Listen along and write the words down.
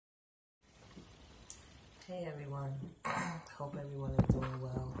Hey everyone, hope everyone is doing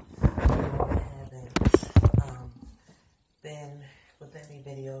well. I haven't been with any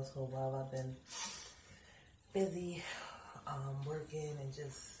videos for a while. I've been busy working and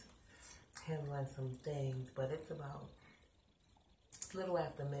just handling some things, but it's about a little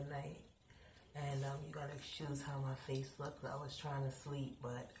after midnight, and you gotta excuse how my face looks. I was trying to sleep,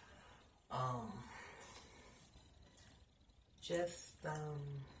 but just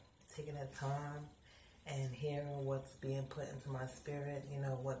taking that time and hearing what's being put into my spirit,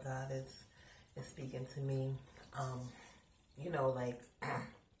 what God is speaking to me. Like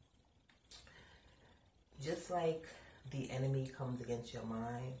just like the enemy comes against your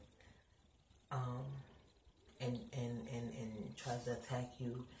mind, and tries to attack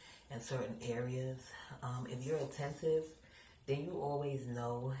you in certain areas. If you're attentive, then you always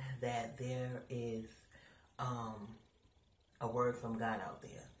know that there is a word from God out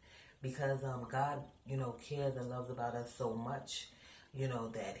there. Because God, cares and loves about us so much,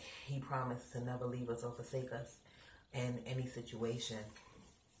 that He promised to never leave us or forsake us in any situation.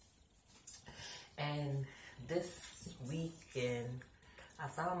 And this weekend, I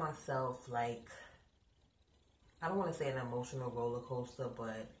found myself like, I don't want to say an emotional roller coaster,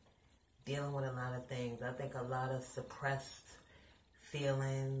 but dealing with a lot of things. I think a lot of suppressed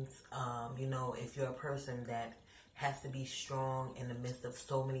feelings. If you're a person that has to be strong in the midst of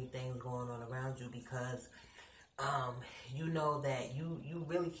so many things going on around you, because you know that you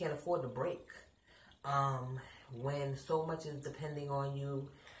really can't afford to break. When so much is depending on you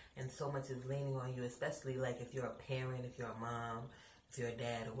and so much is leaning on you, especially like if you're a parent, if you're a mom, if you're a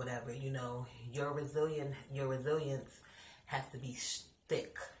dad or whatever, your resilience has to be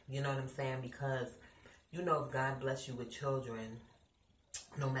thick. You know what I'm saying? Because if God bless you with children,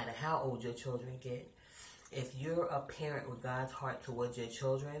 no matter how old your children get, if you're a parent with God's heart towards your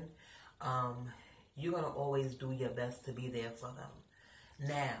children, you're going to always do your best to be there for them.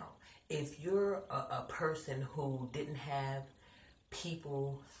 Now, if you're a person who didn't have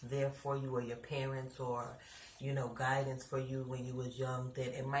people there for you, or your parents, or, guidance for you when you was young, then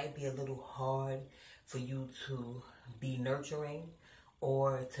it might be a little hard for you to be nurturing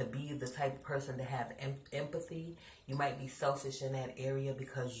or to be the type of person to have empathy. You might be selfish in that area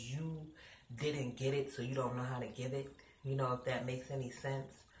because you didn't get it, so you don't know how to give it, if that makes any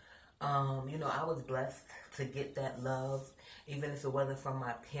sense. I was blessed to get that love, even if it wasn't from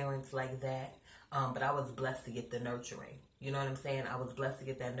my parents like that, but I was blessed to get the nurturing. You know what I'm saying? I was blessed to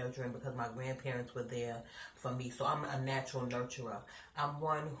get that nurturing because my grandparents were there for me. So I'm a natural nurturer. I'm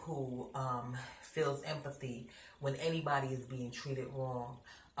one who feels empathy when anybody is being treated wrong.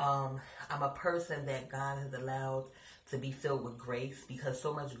 I'm a person that God has allowed to be filled with grace, because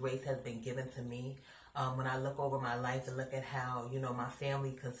so much grace has been given to me. When I look over my life and look at how, my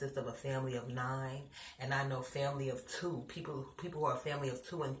family consists of a family of 9, and I know family of 2, people who are a family of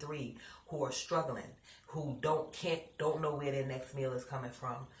 2 and 3 who are struggling, who don't know where their next meal is coming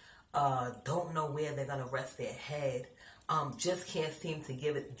from, don't know where they're gonna rest their head, just can't seem to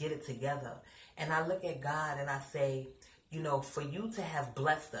get it together. And I look at God and I say, for you to have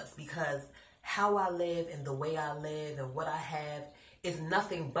blessed us, because how I live and the way I live and what I have is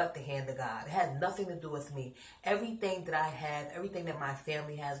nothing but the hand of God. It has nothing to do with me. Everything that I have, everything that my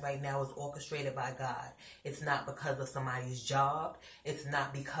family has right now is orchestrated by God. It's not because of somebody's job. It's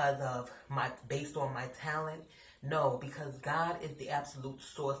not because of based on my talent. No, because God is the absolute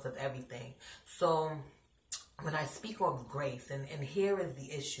source of everything. So when I speak of grace, and here is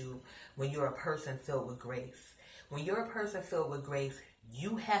the issue when you're a person filled with grace. When you're a person filled with grace,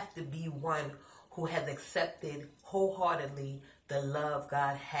 you have to be one who has accepted wholeheartedly the love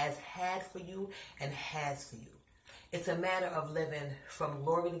God has had for you and has for you. It's a matter of living from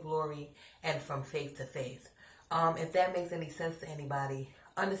glory to glory and from faith to faith. If that makes any sense to anybody,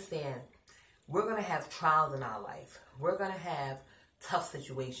 understand, we're going to have trials in our life. We're going to have tough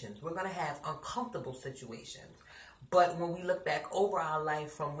situations. We're going to have uncomfortable situations. But when we look back over our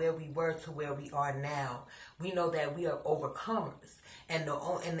life from where we were to where we are now, we know that we are overcomers. And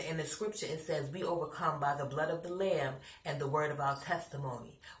in the scripture, it says we overcome by the blood of the Lamb and the word of our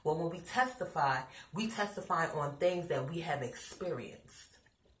testimony. Well, when we testify on things that we have experienced.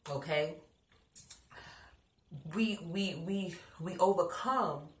 Okay? We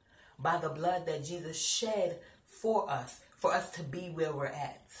overcome by the blood that Jesus shed for us to be where we're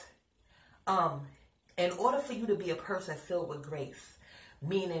at. In order for you to be a person filled with grace,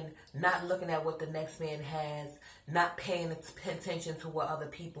 meaning not looking at what the next man has, not paying attention to what other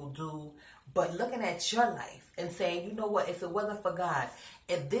people do, but looking at your life and saying, you know what, if it wasn't for God,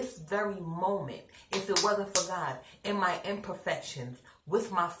 at this very moment, if it wasn't for God, in my imperfections,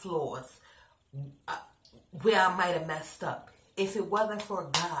 with my flaws, where I might have messed up. If it wasn't for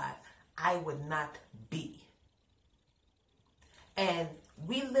God, I would not be. And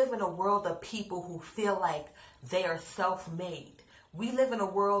we live in a world of people who feel like they are self-made. We live in a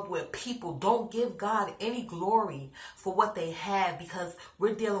world where people don't give God any glory for what they have because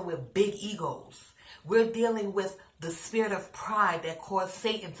we're dealing with big egos. We're dealing with the spirit of pride that caused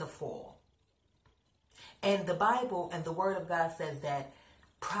Satan to fall. And the Bible and the Word of God says that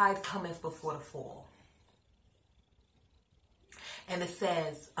pride cometh before the fall. And it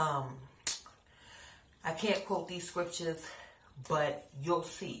says, I can't quote these scriptures, but you'll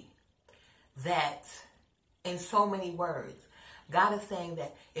see that in so many words, God is saying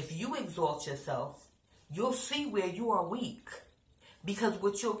that if you exalt yourself, you'll see where you are weak. Because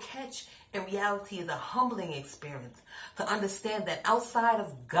what you'll catch in reality is a humbling experience to understand that outside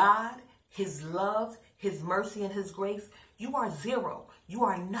of God, His love, His mercy, and His grace, you are zero. You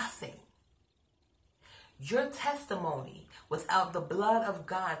are nothing. Your testimony without the blood of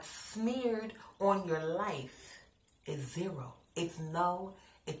God smeared on your life is zero. It's null.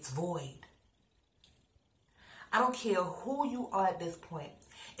 It's void. I don't care who you are at this point.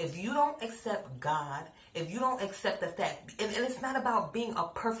 If you don't accept God, if you don't accept the fact, and it's not about being a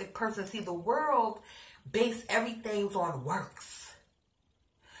perfect person. See, the world based everything on works.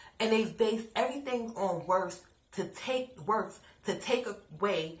 And they've based everything on works to take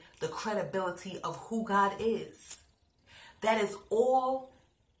away the credibility of who God is. That is all.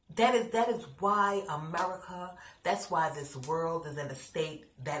 That is why America, that's why this world is in the state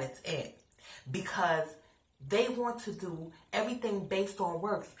that it's in. Because they want to do everything based on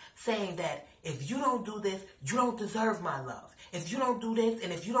works, saying that if you don't do this, you don't deserve my love. If you don't do this,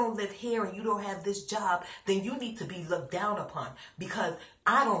 and if you don't live here and you don't have this job, then you need to be looked down upon because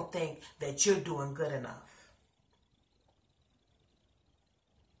I don't think that you're doing good enough.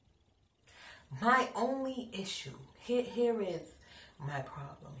 My only issue, here is my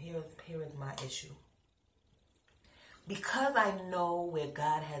problem. Here is my issue. Because I know where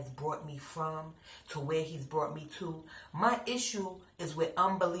God has brought me from to where He's brought me to, my issue is with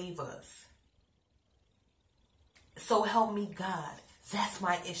unbelievers. So help me God. That's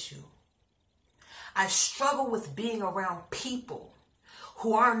my issue. I struggle with being around people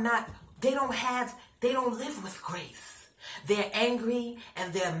who are not, they don't live with grace. They're angry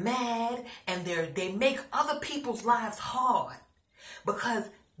and they're mad and they make other people's lives hard because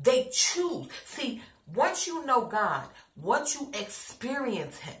they choose. See, once you know God, once you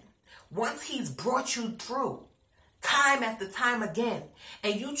experience Him, once He's brought you through time after time again,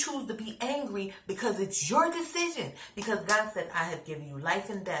 and you choose to be angry because it's your decision, because God said, I have given you life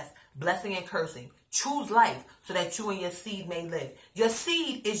and death, blessing and cursing. Choose life so that you and your seed may live. Your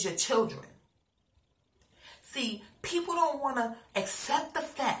seed is your children. See, people don't want to accept the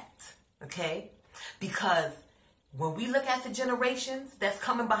fact, okay? Because when we look at the generations that's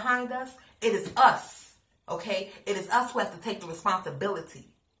coming behind us, it is us, okay? It is us who have to take the responsibility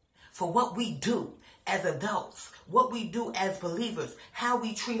for what we do as adults, what we do as believers, how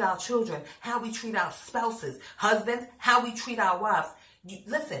we treat our children, how we treat our spouses, husbands, how we treat our wives.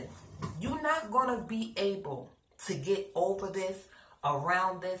 Listen, you're not going to be able to get over this,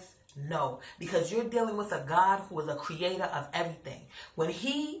 around this, no, because you're dealing with a God who is a creator of everything. When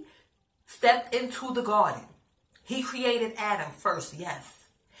He stepped into the garden, He created Adam first, yes.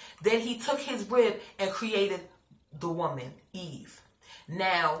 Then He took his rib and created the woman, Eve.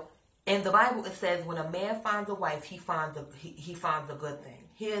 Now, in the Bible it says when a man finds a wife, he finds a good thing.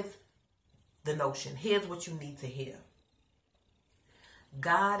 Here's the notion. Here's what you need to hear.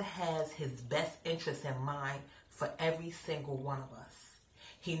 God has His best interest in mind for every single one of us.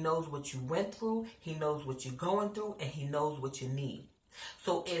 He knows what you went through, He knows what you're going through, and He knows what you need.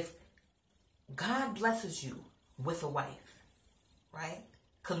 So if God blesses you with a wife, right?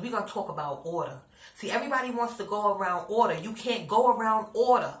 Because we're going to talk about order. See, everybody wants to go around order. You can't go around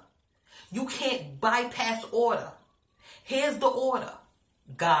order. You can't bypass order. Here's the order.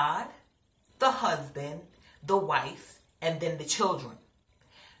 God, the husband, the wife, and then the children.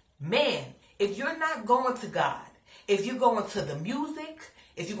 Man, if you're not going to God, if you're going to the music,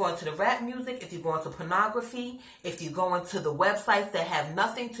 if you're going to the rap music, if you're going to pornography, if you're going to the websites that have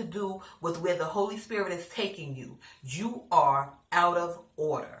nothing to do with where the Holy Spirit is taking you, you are out of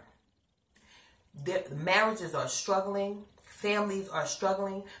order. Marriages are struggling. Families are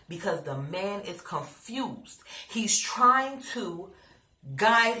struggling because the man is confused. He's trying to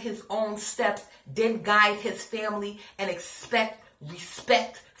guide his own steps, then guide his family and expect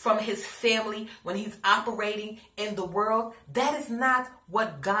respect from his family when he's operating in the world. That is not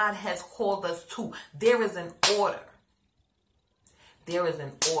what God has called us to. There is an order. There is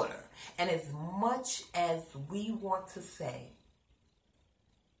an order. And as much as we want to say,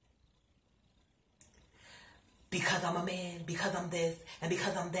 because I'm a man, because I'm this, and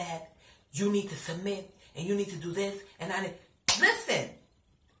because I'm that, you need to submit, and you need to do this, and I need... Listen,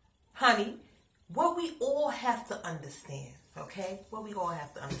 honey, what we all have to understand, okay? What we all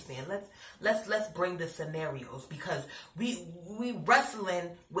have to understand. Let's bring the scenarios, because we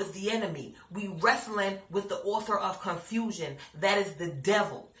wrestling with the enemy. We wrestling with the author of confusion. That is the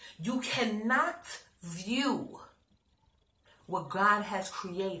devil. You cannot view what God has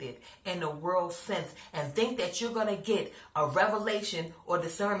created in the world sense and think that you're going to get a revelation or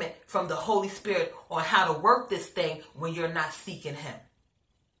discernment from the Holy Spirit on how to work this thing when you're not seeking him.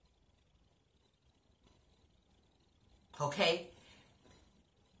 Okay?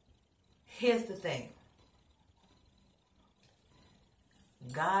 Here's the thing.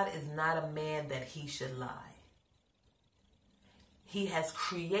 God is not a man that he should lie. He has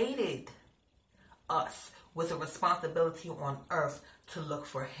created us with a responsibility on earth to look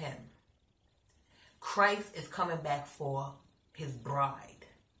for him. Christ is coming back for his bride.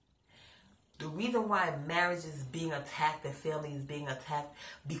 The reason why marriage is being attacked and family is being attacked,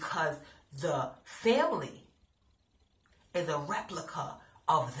 because the family is a replica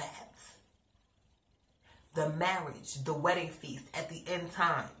of that. The marriage, the wedding feast at the end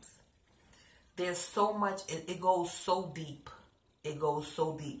times. There's so much, it goes so deep. It goes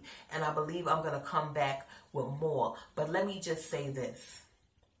so deep. And I believe I'm going to come back with more. But let me just say this.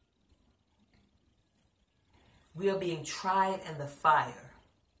 We are being tried in the fire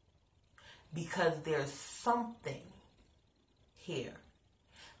because there's something here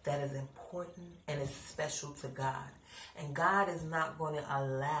that is important and is special to God. And God is not going to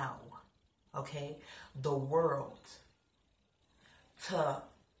allow, okay, the world to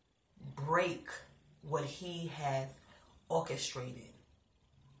break what he has orchestrated.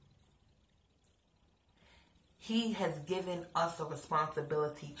 He has given us a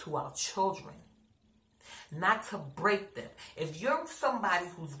responsibility to our children, not to break them. If you're somebody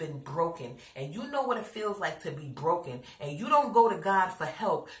who's been broken and you know what it feels like to be broken and you don't go to God for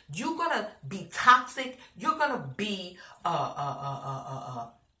help, you're going to be toxic. You're going to be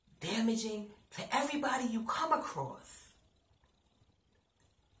damaging to everybody you come across.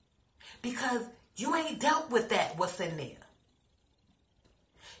 Because you ain't dealt with that, what's in there.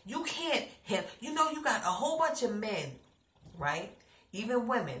 You can't have, you got a whole bunch of men, right? Even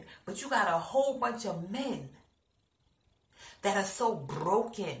women, but you got a whole bunch of men that are so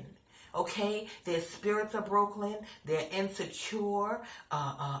broken, okay? Their spirits are broken, they're insecure,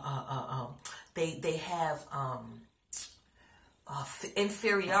 they have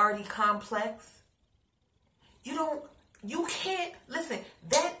inferiority complex. You can't, listen,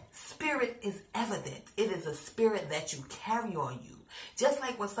 that spirit is evident. It is a spirit that you carry on you. Just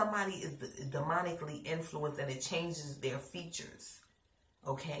like when somebody is demonically influenced and it changes their features,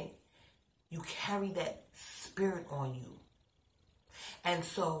 okay? You carry that spirit on you. And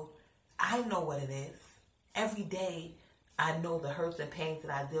so I know what it is. Every day I know the hurts and pains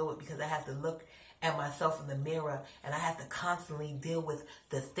that I deal with because I have to look at myself in the mirror and I have to constantly deal with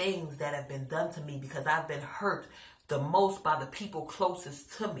the things that have been done to me because I've been hurt the most by the people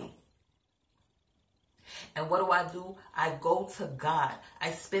closest to me. And what do? I go to God.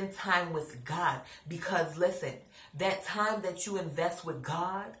 I spend time with God because, listen, that time that you invest with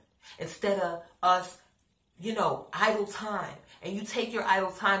God, instead of us, idle time, and you take your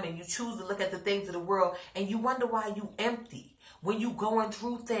idle time and you choose to look at the things of the world and you wonder why you empty when you going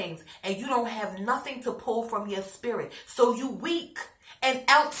through things and you don't have nothing to pull from your spirit. So you weak. And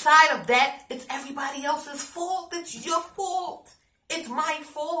outside of that, it's everybody else's fault. It's your fault. It's my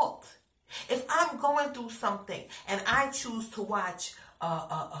fault. If I'm going through something and I choose to watch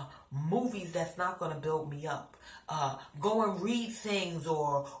movies that's not going to build me up, go and read things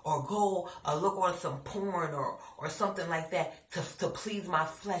or go look on some porn or something like that to please my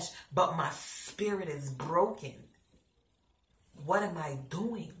flesh, but my spirit is broken, what am I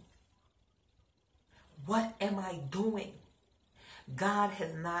doing? What am I doing? God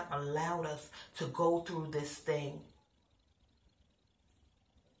has not allowed us to go through this thing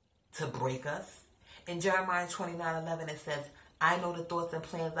to break us. In Jeremiah 29:11 it says, I know the thoughts and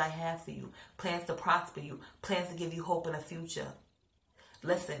plans I have for you, plans to prosper you, plans to give you hope in the future.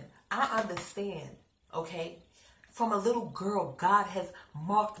 Listen, I understand, okay? From a little girl, God has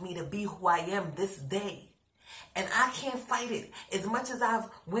marked me to be who I am this day. And I can't fight it. As much as I've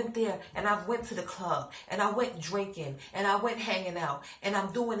went there and I've went to the club and I went drinking and I went hanging out and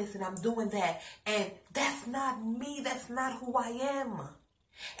I'm doing this and I'm doing that. And that's not me. That's not who I am.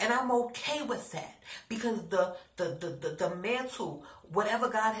 And I'm okay with that, because the mantle, whatever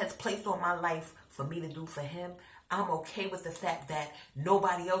God has placed on my life for me to do for him, I'm okay with the fact that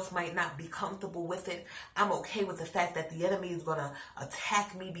nobody else might not be comfortable with it. I'm okay with the fact that the enemy is going to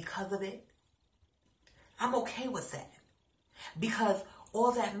attack me because of it. I'm okay with that, because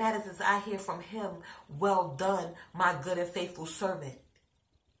all that matters is I hear from him, well done, my good and faithful servant.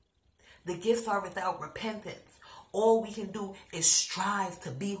 The gifts are without repentance. All we can do is strive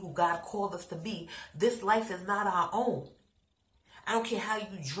to be who God called us to be. This life is not our own. I don't care how you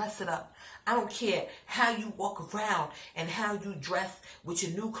dress it up. I don't care how you walk around and how you dress with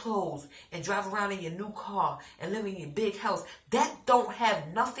your new clothes and drive around in your new car and live in your big house. That don't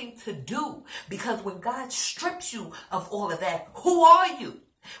have nothing to do, because when God strips you of all of that, who are you?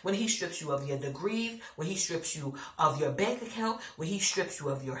 When he strips you of your degrees, when he strips you of your bank account, when he strips you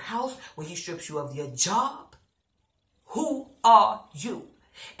of your house, when he strips you of your job, who are you?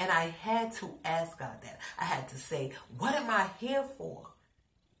 And I had to ask God that. I had to say, what am I here for?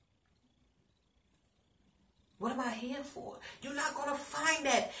 What am I here for? You're not going to find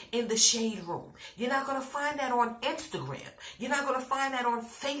that in the shade room. You're not going to find that on Instagram. You're not going to find that on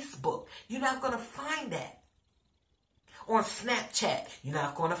Facebook. You're not going to find that on Snapchat. You're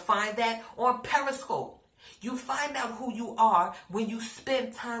not going to find that on Periscope. You find out who you are when you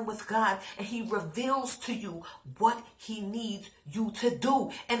spend time with God and he reveals to you what he needs you to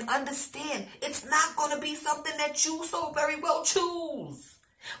do. And understand, it's not going to be something that you so very well choose.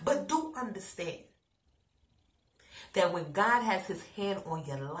 But do understand that when God has his hand on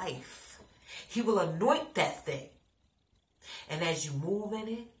your life, he will anoint that thing. And as you move in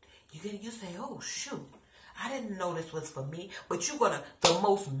it, you say, oh, shoot. I didn't know this was for me. But you're going to, the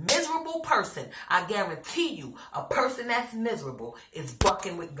most miserable person, I guarantee you, a person that's miserable is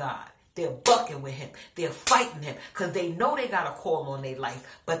bucking with God. They're bucking with him. They're fighting him because they know they got a call on their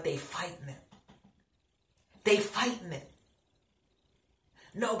life, but they fighting him. They fighting him.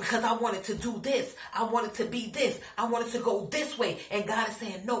 No, because I wanted to do this. I wanted to be this. I wanted to go this way. And God is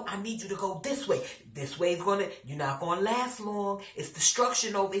saying, no, I need you to go this way. This way is you're not going to last long. It's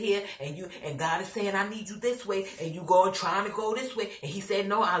destruction over here. And God is saying, I need you this way. And you trying to go this way. And he said,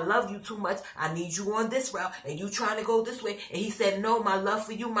 no, I love you too much. I need you on this route. And you trying to go this way. And he said, no, my love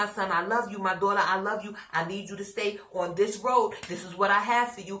for you, my son, I love you. My daughter, I love you. I need you to stay on this road. This is what I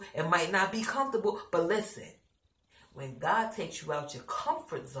have for you. It might not be comfortable, but listen. When God takes you out your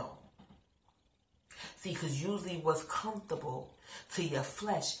comfort zone, see, because usually what's comfortable to your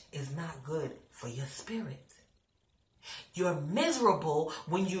flesh is not good for your spirit. You're miserable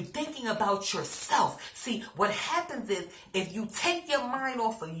when you're thinking about yourself. See, what happens is if you take your mind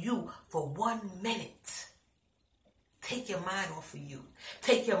off of you for 1 minute, take your mind off of you.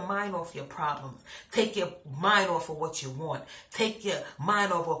 Take your mind off your problems. Take your mind off of what you want. Take your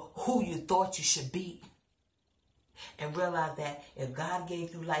mind off of who you thought you should be. And realize that if God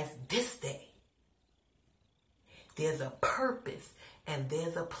gave you life this day, there's a purpose and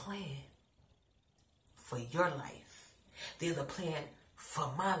there's a plan for your life. There's a plan for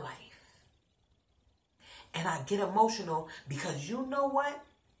my life. And I get emotional because you know what?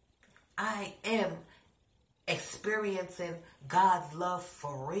 I am experiencing God's love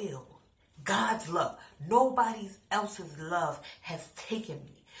for real. God's love. Nobody else's love has taken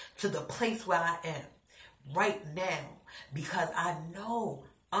me to the place where I am right now, because I know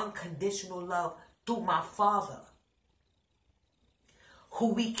unconditional love through my Father,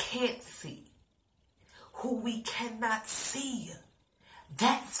 who we can't see, who we cannot see.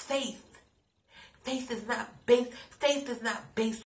 That's faith. Faith is not based